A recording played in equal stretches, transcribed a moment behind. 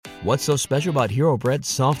What's so special about Hero Bread's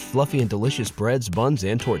soft, fluffy, and delicious breads, buns,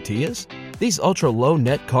 and tortillas? These ultra-low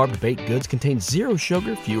net-carb baked goods contain zero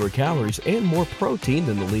sugar, fewer calories, and more protein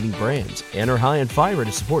than the leading brands, and are high in fiber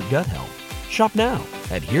to support gut health. Shop now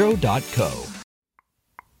at hero.co.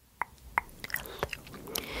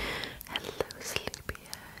 Hello,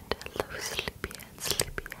 sleepyhead. Hello, sleepyhead,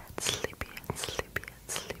 sleepyhead, sleepyhead, sleepyhead,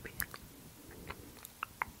 sleepyhead.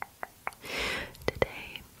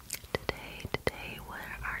 Today, we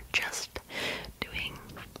are just doing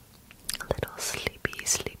a little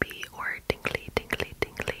sleepy, or tingly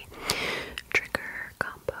trigger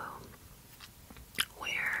combo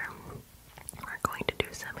where we're going to do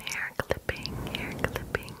some hair clipping. I'm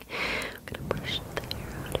gonna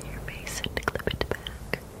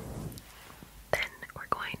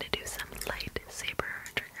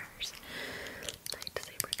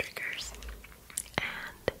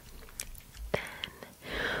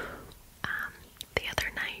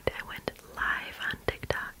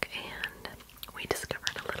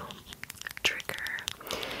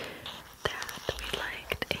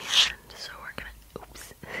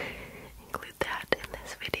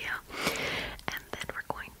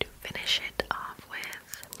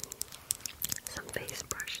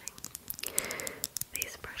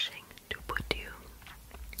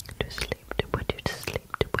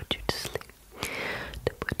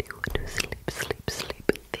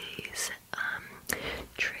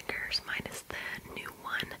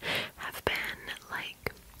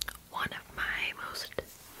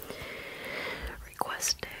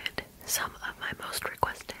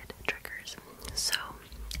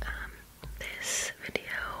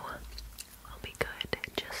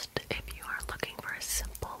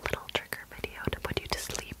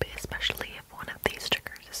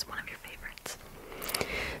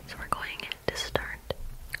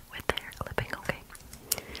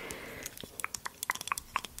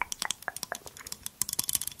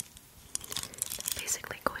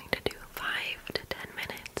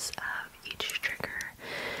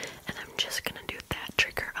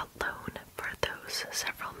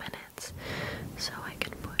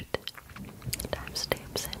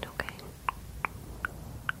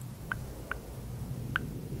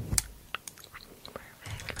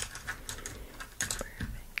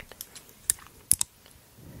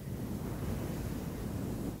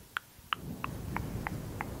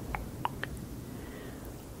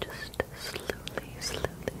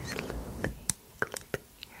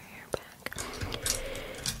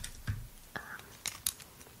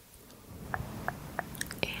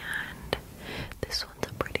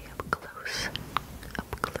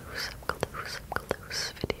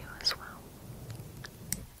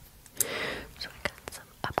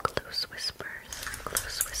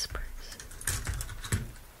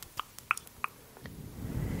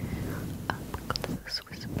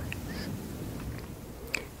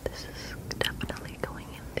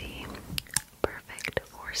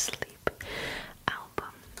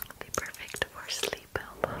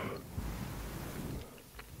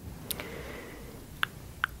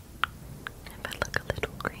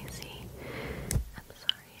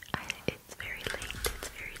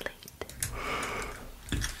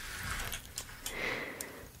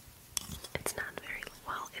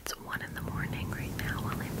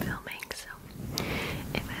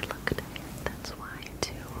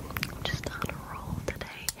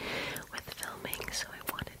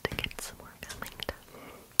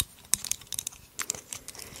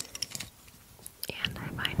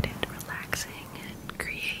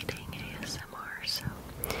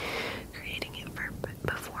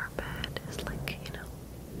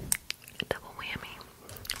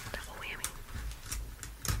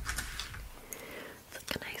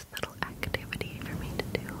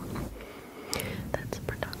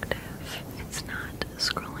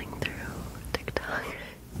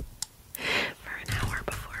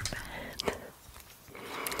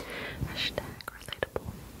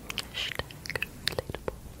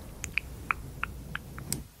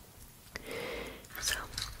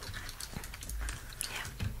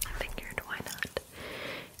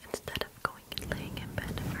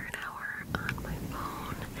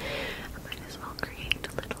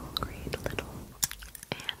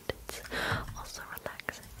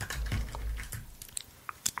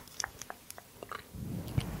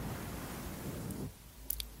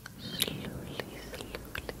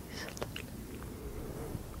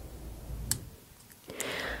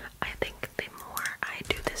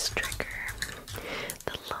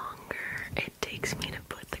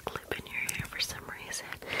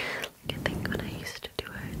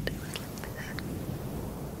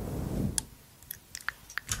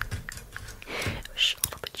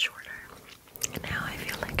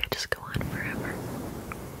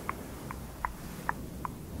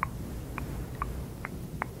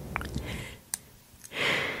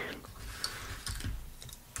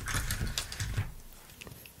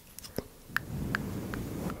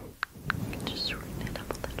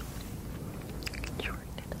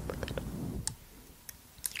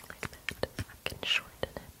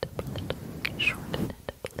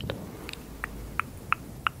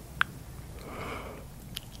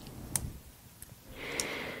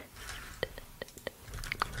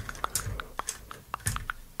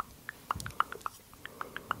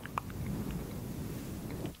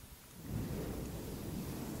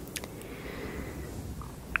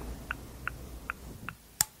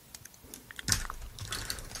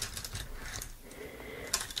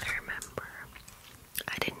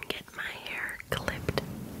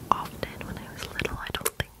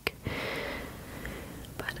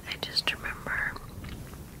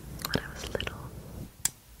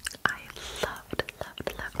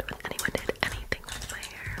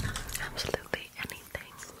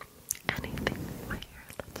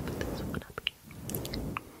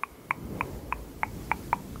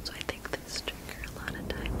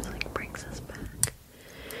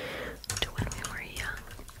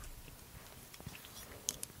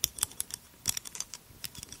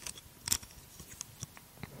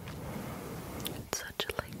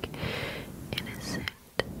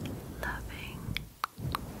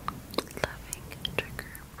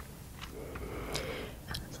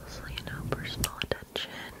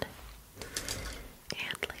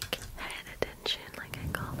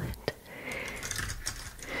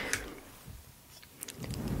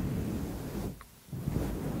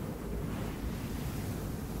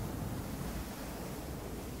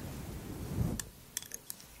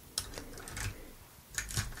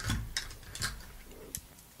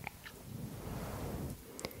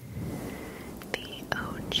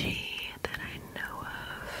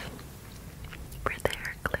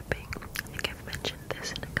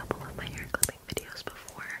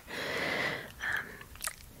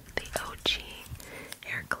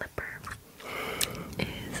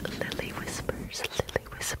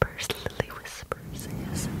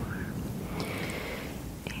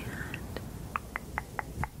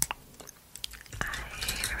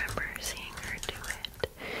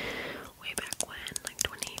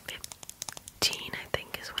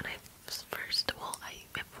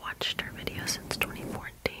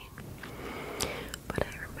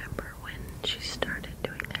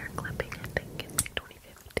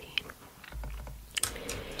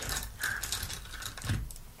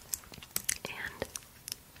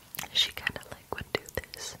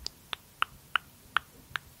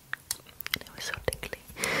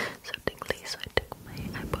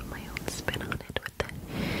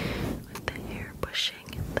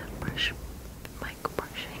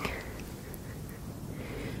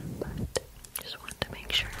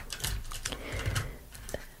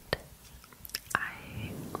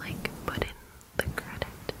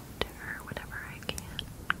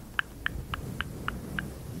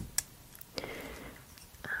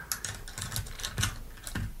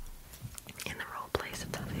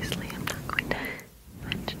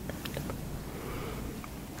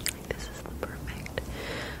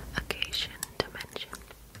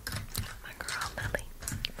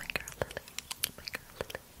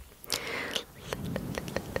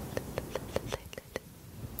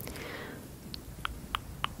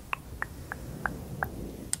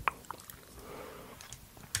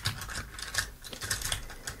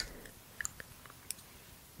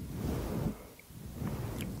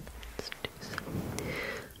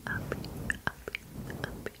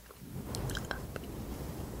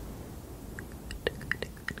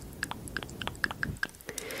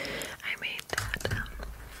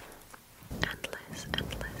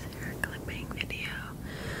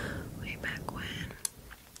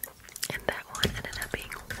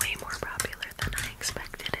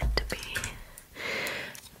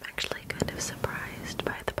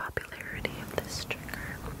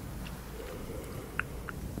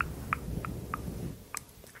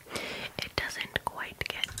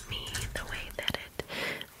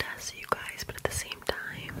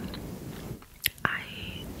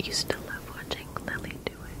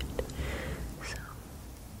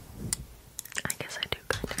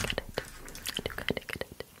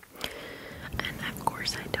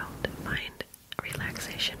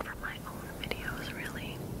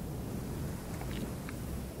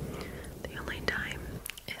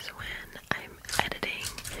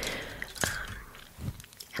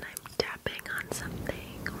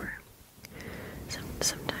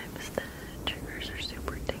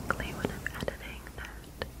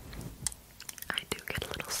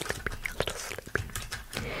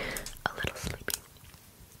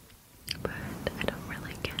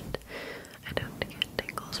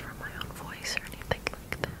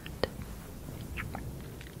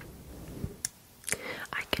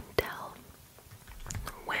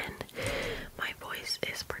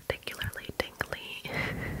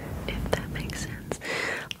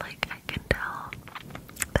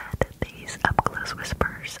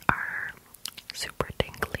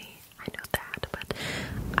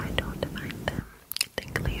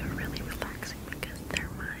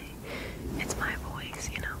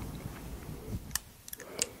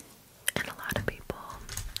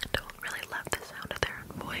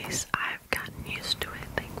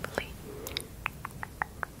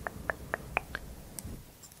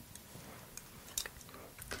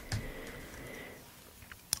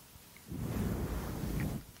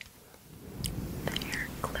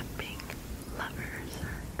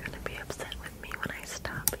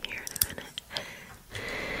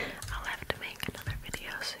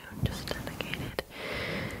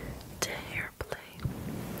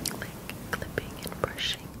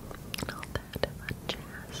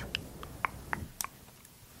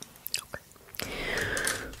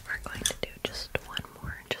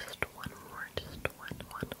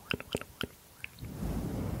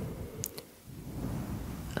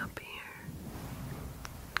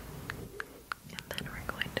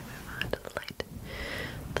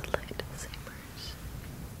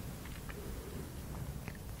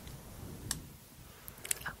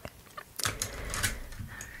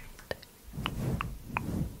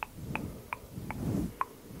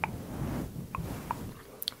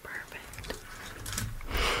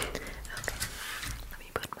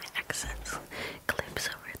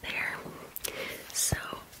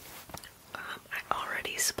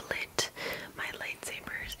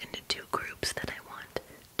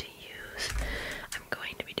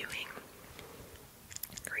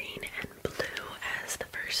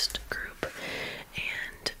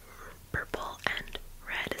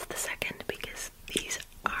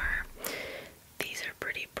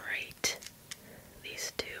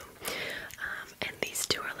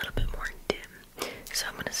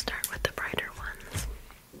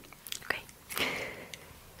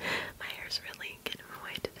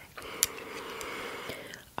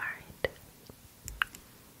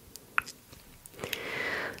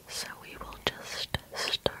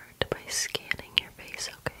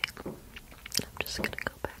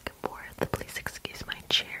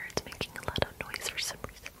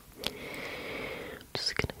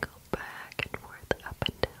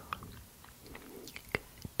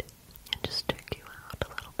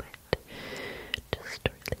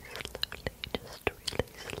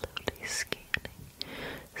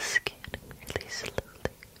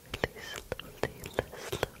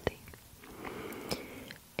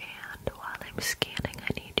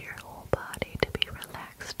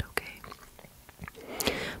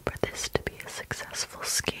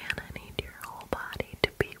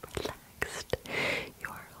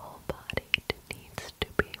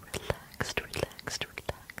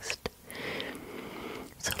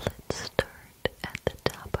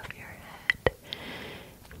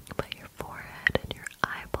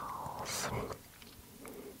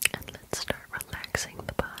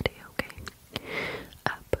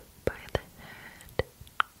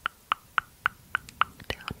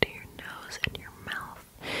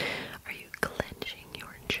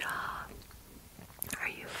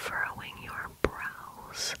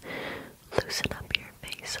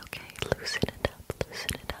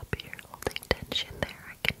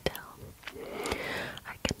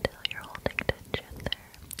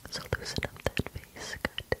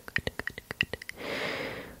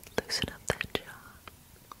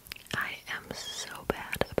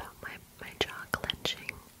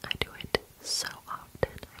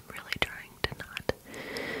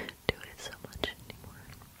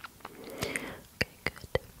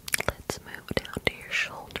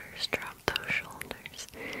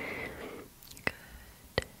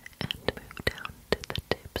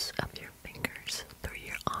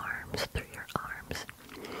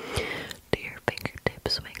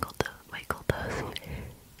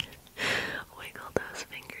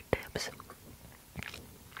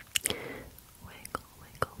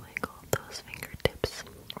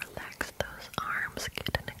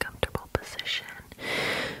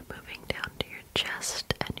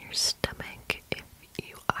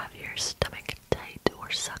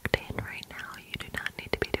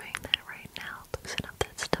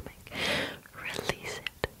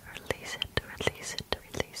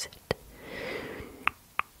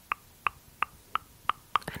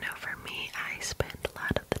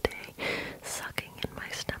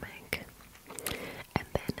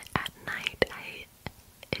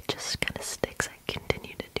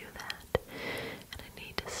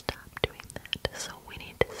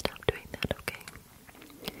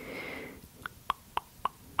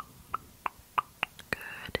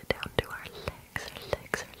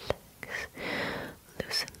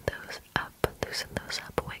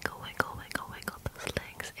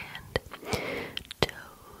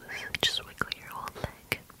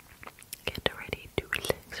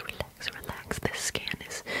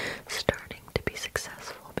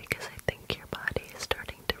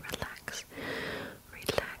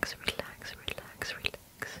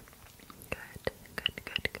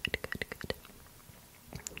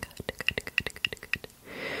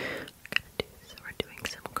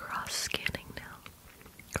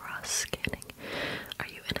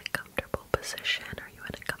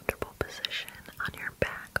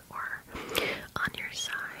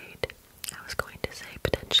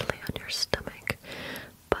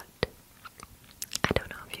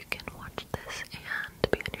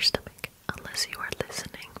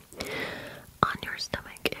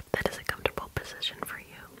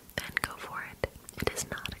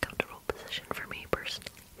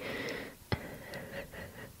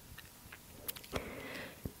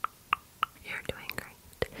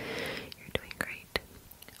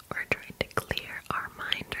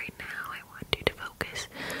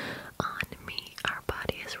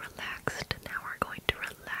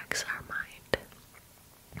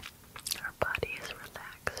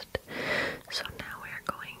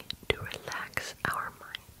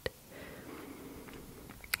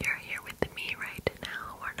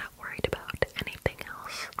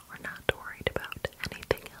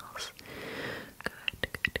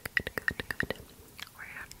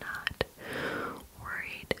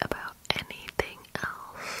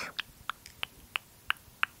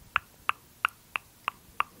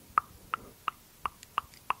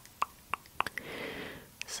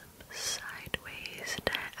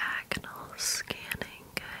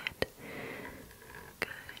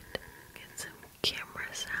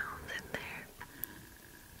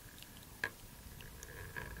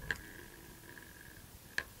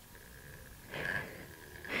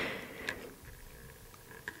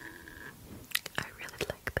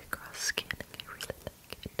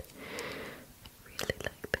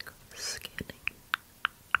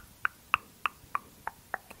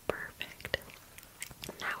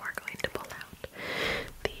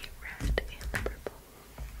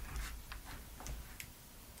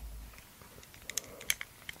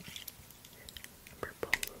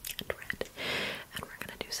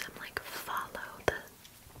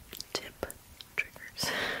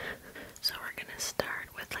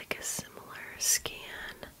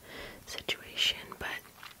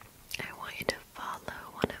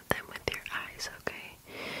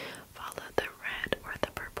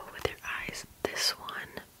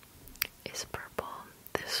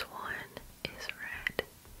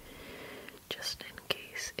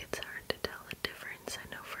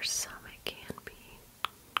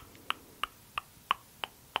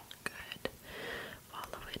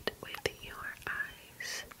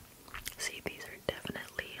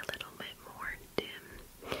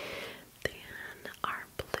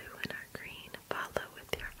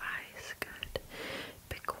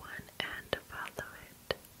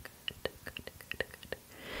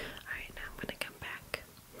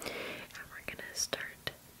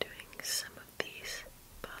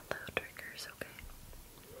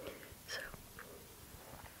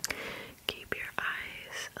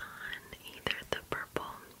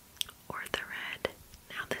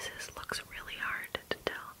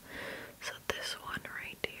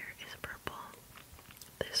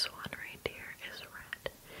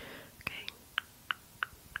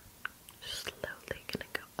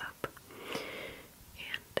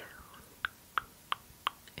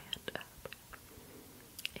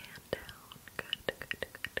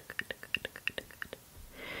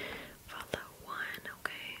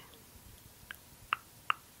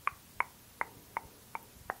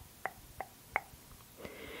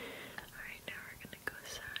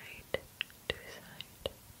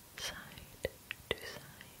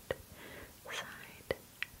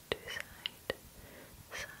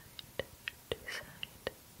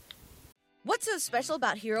what's so special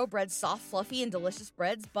about Hero Bread's soft, fluffy, and delicious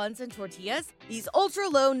breads, buns, and tortillas? These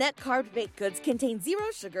ultra-low net-carb baked goods contain zero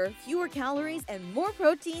sugar, fewer calories, and more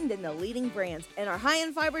protein than the leading brands, and are high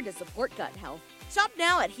in fiber to support gut health. Shop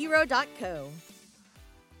now at hero.co.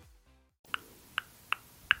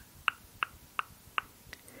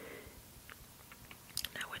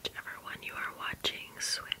 Now, whichever one you are watching,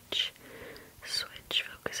 switch,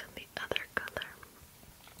 focus on the other color.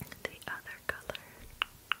 The other color.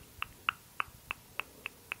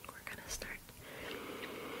 We're gonna start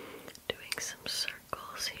doing some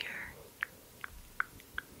circles here.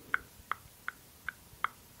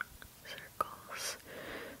 Circles.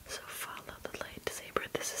 So follow the lightsaber.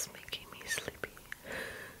 This is making me sleepy.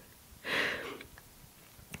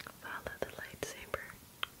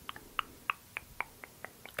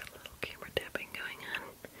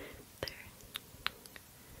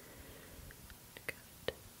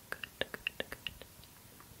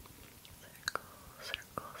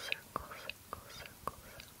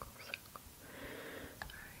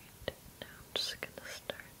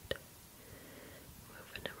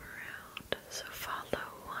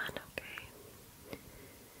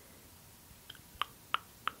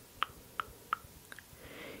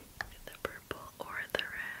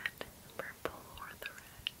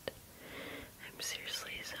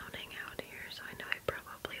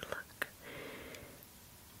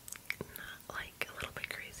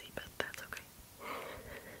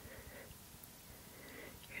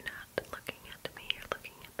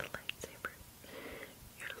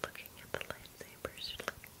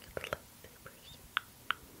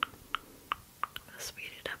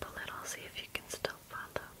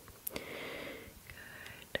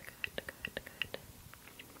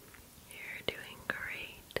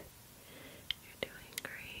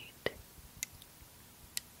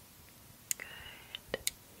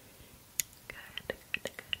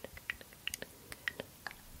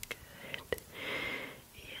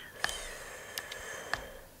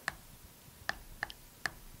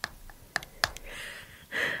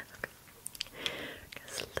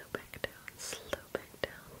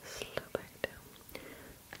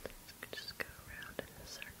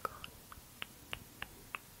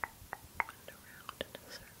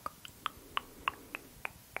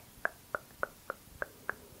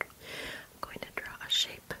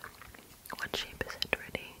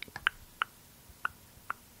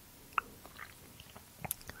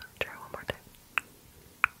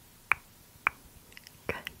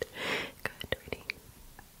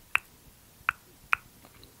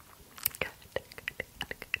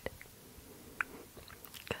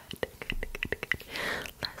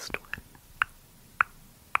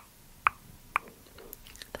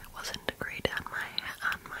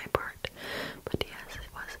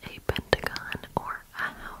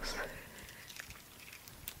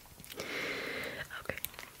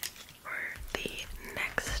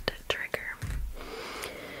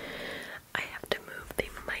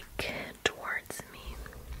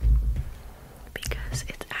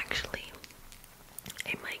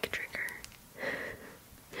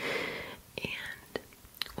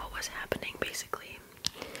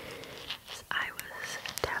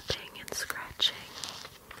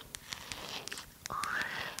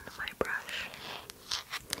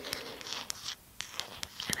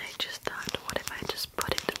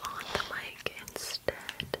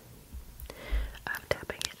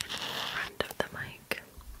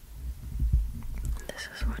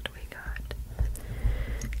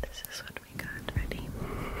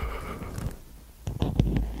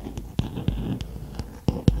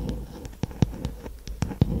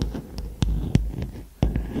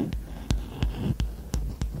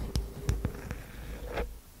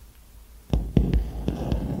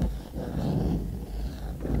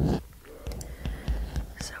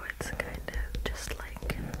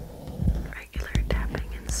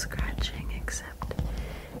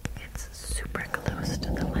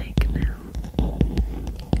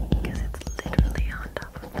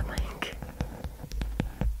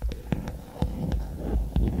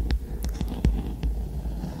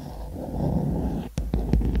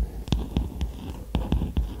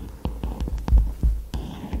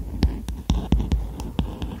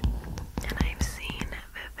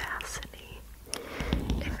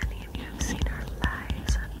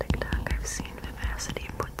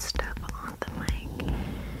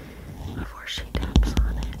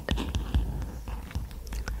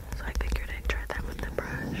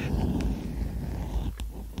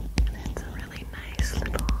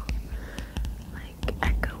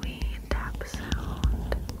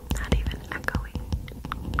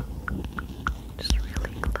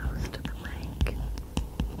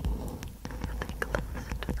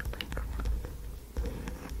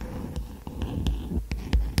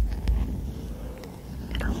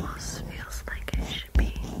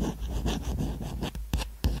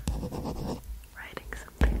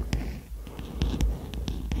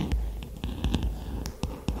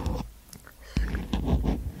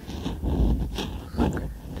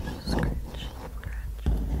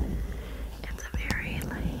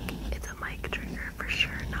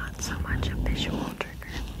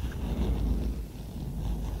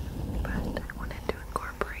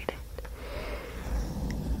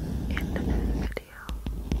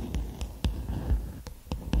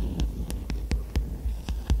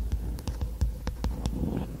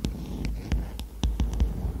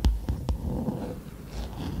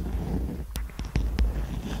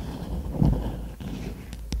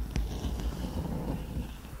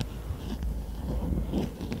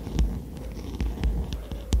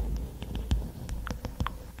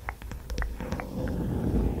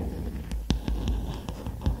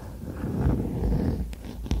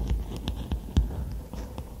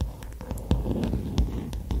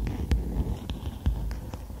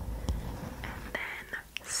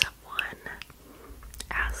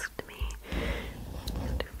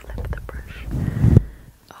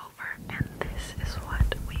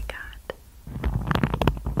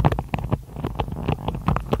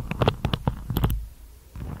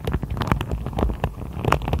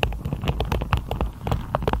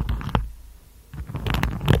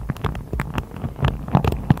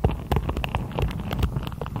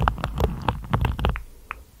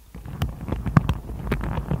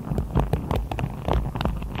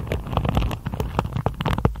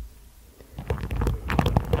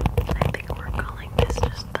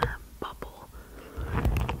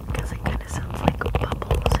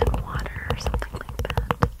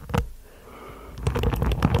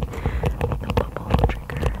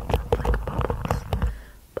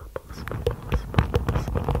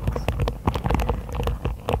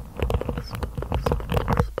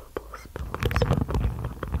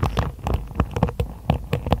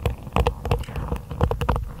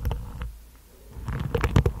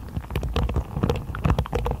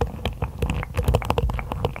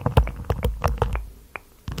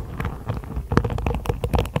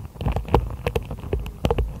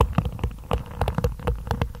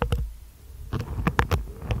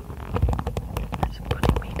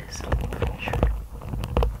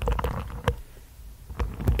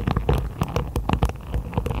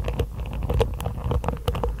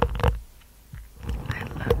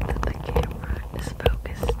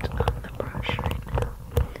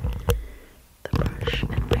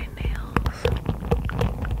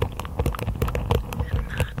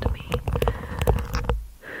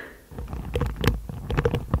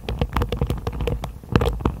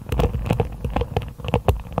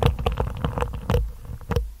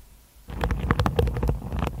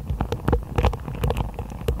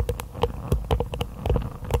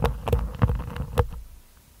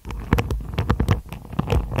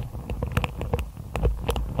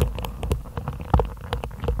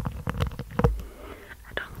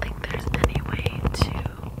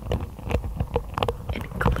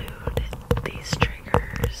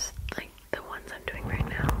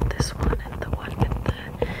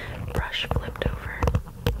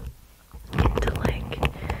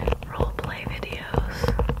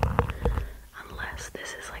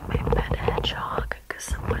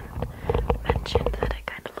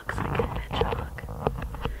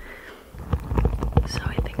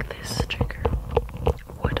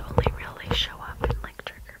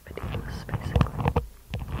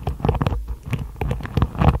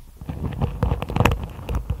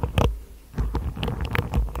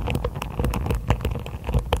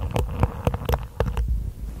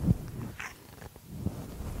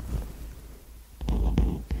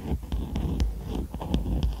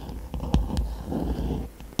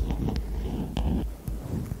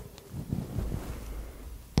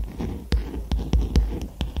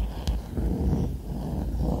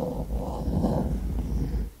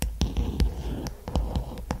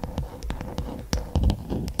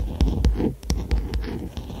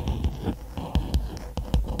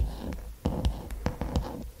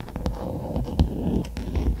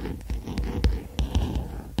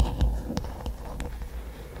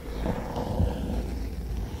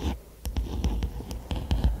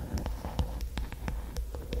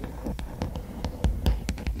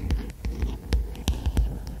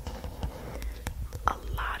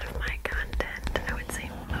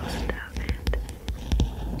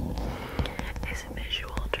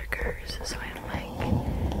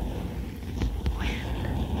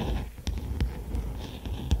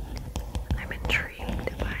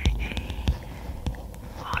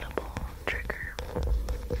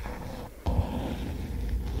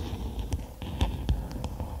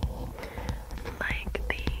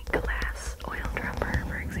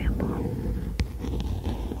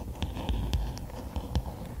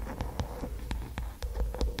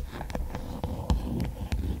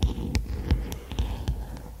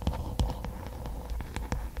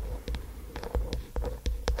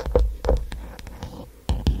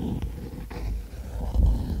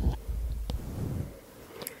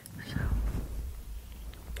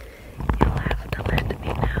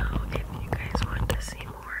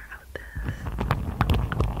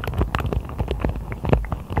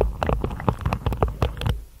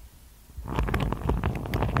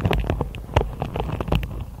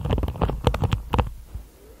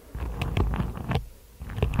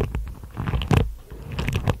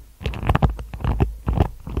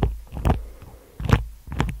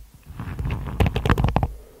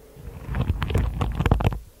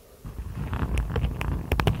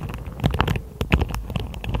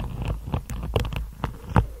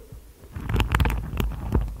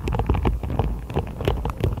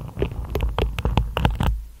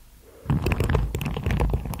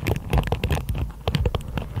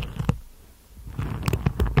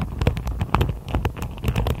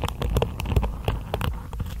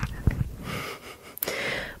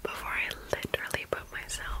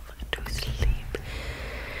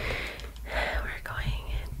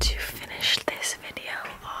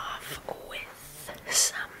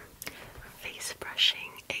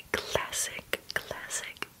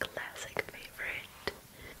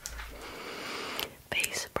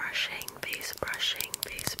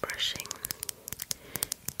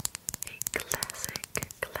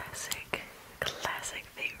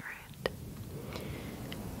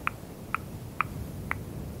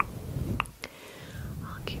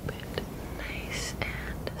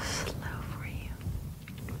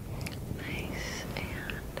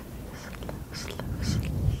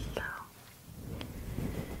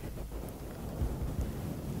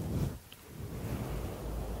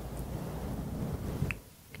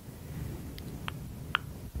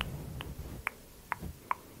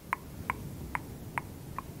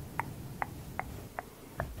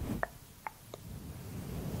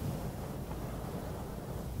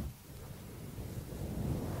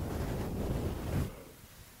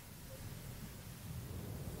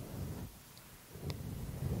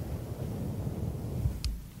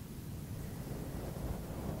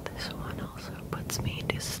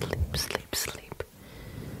 asleep, sleep, sleep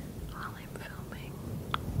while I'm filming.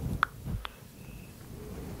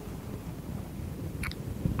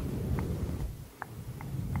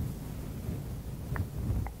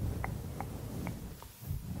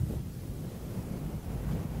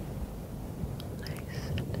 Nice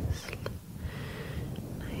and slow.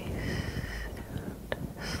 Nice and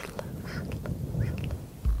slow, slow,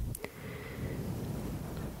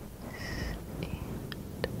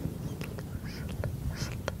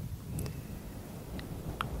 slow.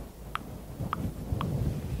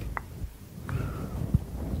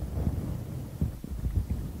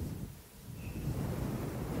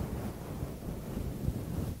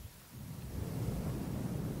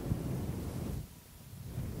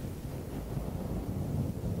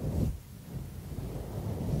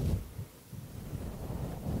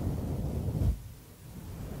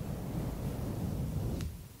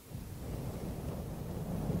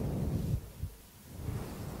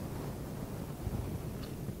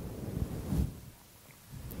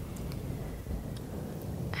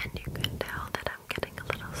 And you can tell that I'm getting a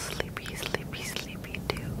little sleepy, sleepy, sleepy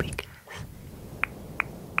too, because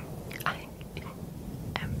I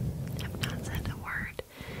have not said a word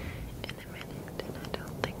in a minute, and I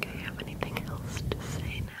don't think I have anything else to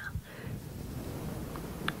say now.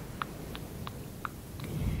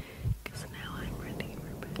 Because now I'm ready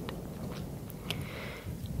for bed.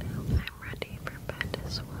 Now I'm ready for bed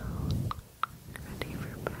as well. Ready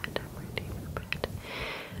for bed, I'm ready for bed.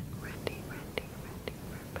 Ready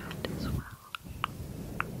for bed as well.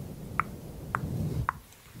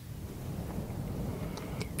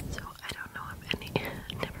 So I don't know if any,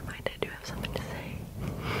 never mind, I do have something to say.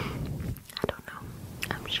 I don't know,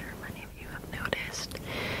 I'm sure many of you have noticed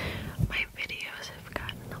my videos have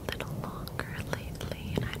gotten a little longer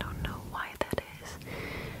lately, and I don't know why that is.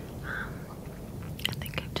 I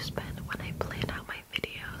think I've just been, when I plan out my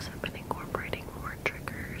videos, I've been incorporating more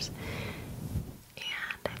triggers, and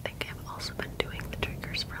I think I've also been doing the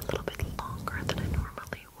triggers for a little bit longer than I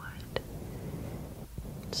normally would.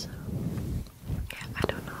 So, yeah, I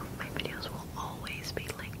don't know if my videos will always be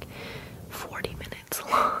like 40 minutes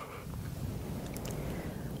long.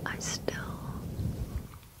 I still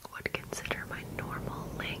would consider my normal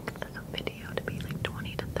length of video to be like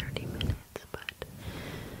 20 to 30 minutes, but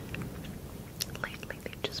lately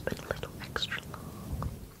they've just been a little extra long.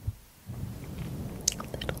 A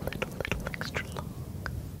little extra long.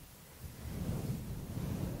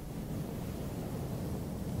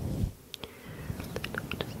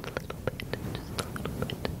 Just a little bit.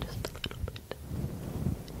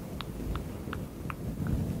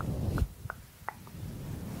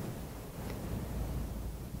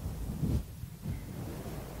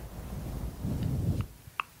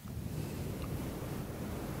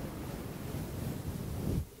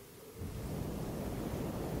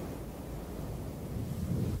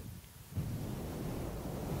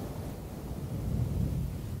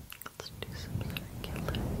 Let's do some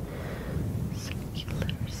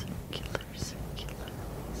circular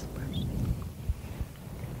whispers.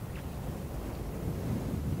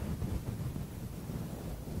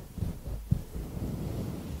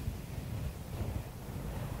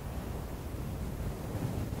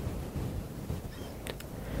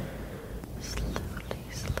 Slowly.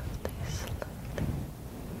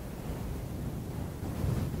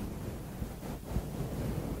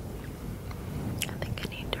 I think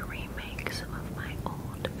I need to remake some of my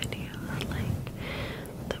old videos, like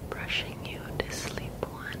the brushing you to sleep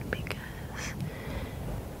one, because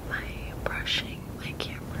my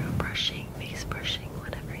camera brushing, face brushing,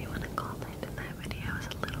 whatever you want to call it, in that video is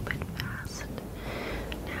a little bit fast.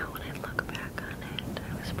 Now when I look back on it,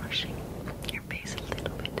 I was brushing your face a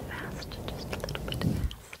little bit fast, just a little bit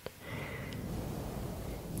fast.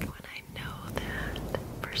 When I know that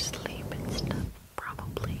for sleep and stuff,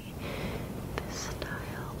 probably this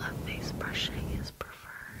style of face brushing is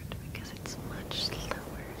preferred because it's much slower.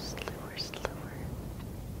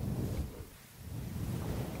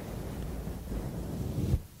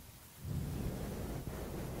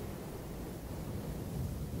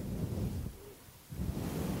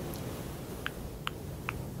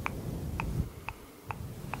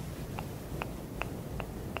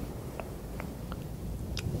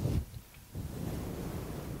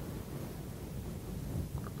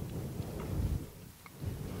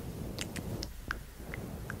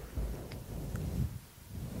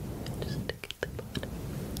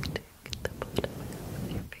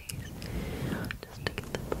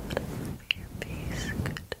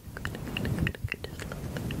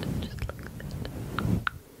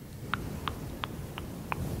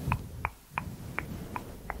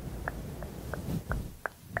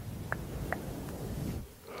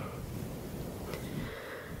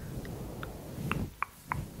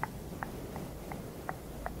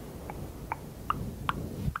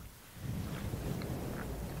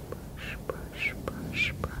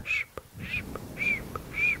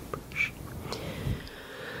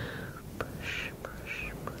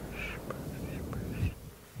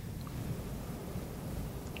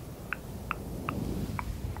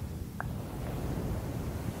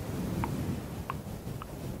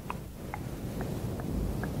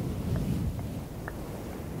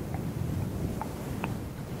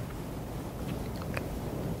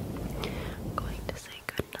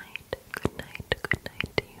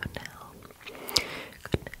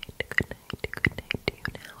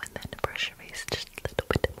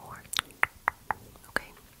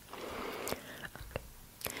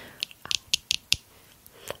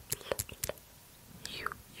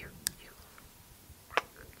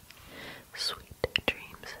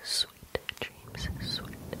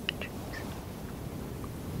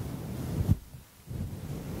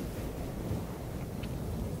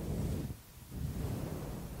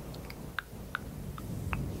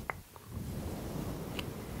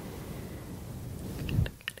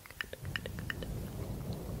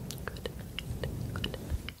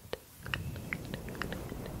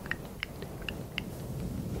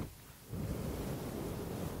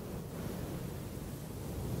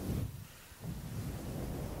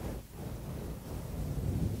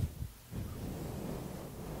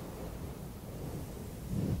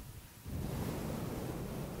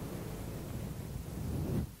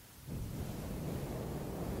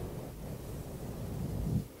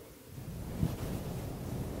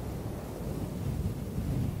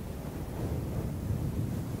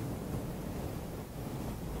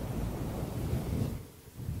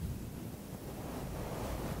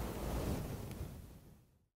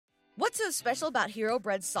 What's so special about Hero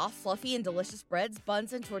Bread's soft, fluffy, and delicious breads,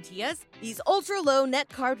 buns, and tortillas? These ultra-low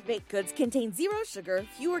net-carb baked goods contain zero sugar,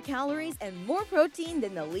 fewer calories, and more protein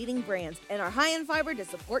than the leading brands, and are high in fiber to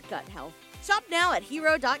support gut health. Shop now at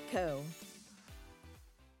hero.co.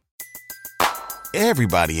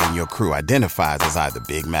 Everybody in your crew identifies as either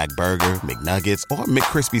Big Mac Burger, McNuggets, or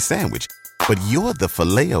McCrispy Sandwich. But you're the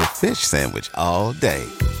Filet-O-Fish Sandwich all day.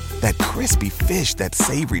 That crispy fish, that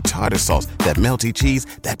savory tartar sauce, that melty cheese,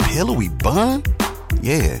 that pillowy bun.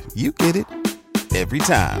 Yeah, you get it. Every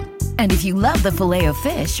time. And if you love the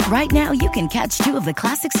Filet-O-Fish, right now you can catch two of the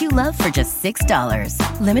classics you love for just $6.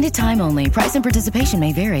 Limited time only. Price and participation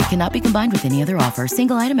may vary. Cannot be combined with any other offer.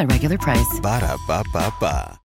 Single item at regular price. Ba-da-ba-ba-ba.